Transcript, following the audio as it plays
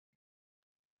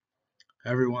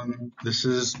Everyone, this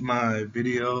is my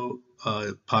video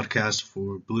podcast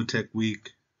for BlueTech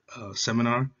Week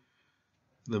seminar.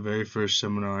 The very first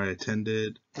seminar I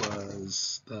attended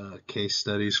was case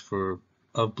studies for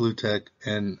of BlueTech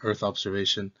and Earth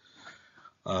observation.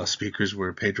 Speakers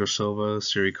were Pedro Silva,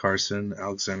 Siri Carson,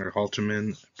 Alexander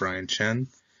Halterman, Brian Chen.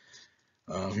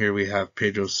 Here we have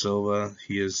Pedro Silva.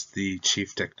 He is the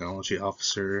Chief Technology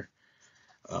Officer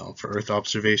for Earth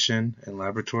observation and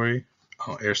laboratory,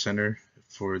 Air Center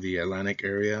for the Atlantic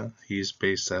area. He's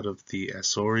based out of the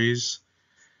Azores,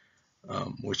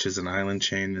 which is an island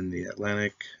chain in the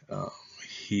Atlantic.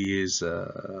 He is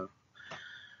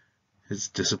his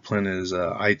discipline is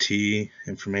IT,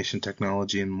 information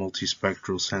technology, and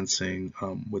multispectral sensing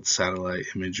with satellite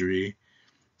imagery.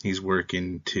 He's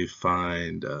working to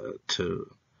find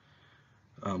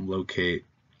locate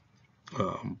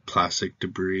plastic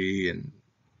debris and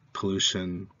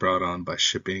pollution brought on by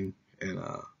shipping and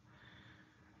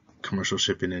commercial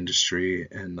shipping industry,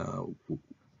 and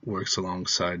works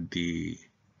alongside the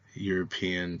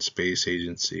European Space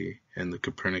Agency and the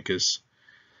Copernicus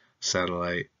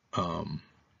satellite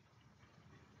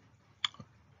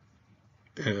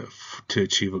to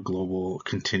achieve a global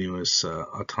continuous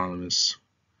autonomous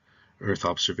Earth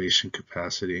observation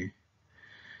capacity.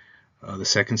 The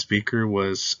second speaker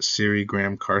was Siri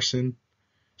Graham Carson.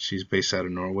 She's based out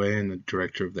of Norway and the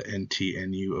director of the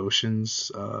NTNU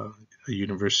Oceans, a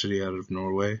university out of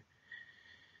Norway.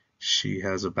 She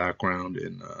has a background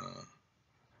in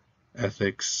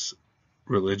ethics,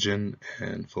 religion,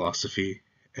 and philosophy,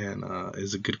 and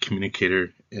is a good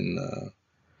communicator in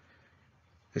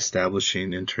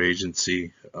establishing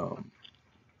interagency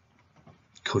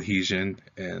cohesion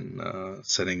and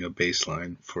setting a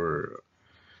baseline for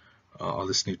all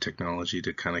this new technology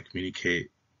to kind of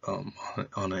communicate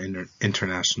on an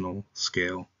international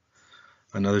scale.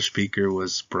 Another speaker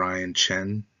was Brian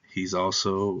Chen. He's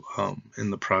also in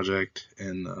the project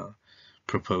and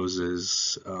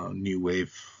proposes new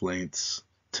wavelengths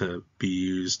to be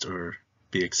used or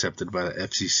be accepted by the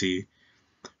FCC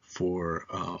for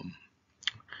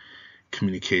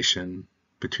communication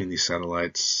between these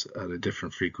satellites at a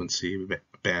different frequency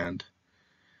band.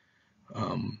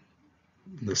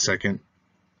 The second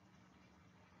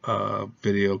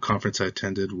video conference I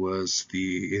attended was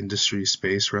the Industry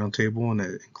Space Roundtable, and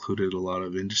it included a lot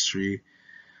of industry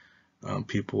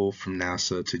people from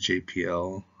NASA to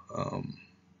JPL.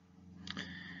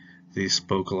 They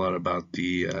spoke a lot about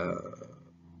the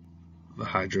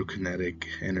hydrokinetic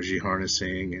energy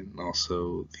harnessing and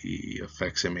also the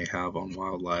effects it may have on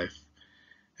wildlife,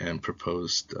 and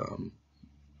proposed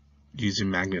using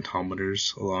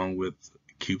magnetometers along with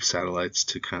cube satellites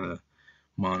to kind of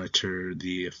monitor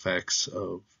the effects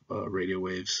of radio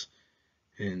waves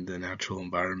in the natural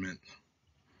environment.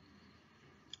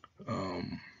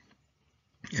 And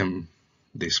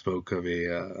they spoke of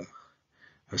a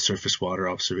surface water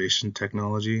observation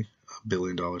technology, $1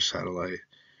 billion satellite,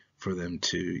 for them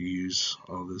to use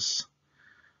all this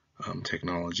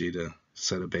technology to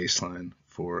set a baseline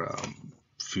for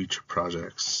future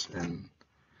projects and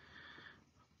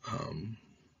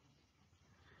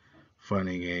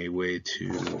finding a way to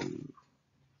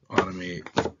automate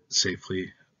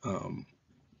safely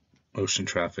ocean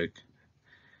traffic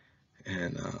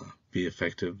and be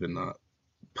effective and not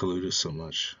pollute us so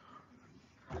much.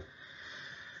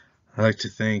 I'd like to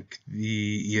thank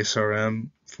the ESRM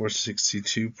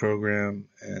 462 program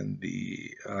and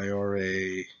the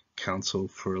IRA Council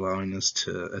for allowing us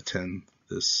to attend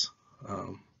this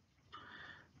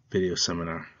video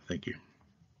seminar. Thank you.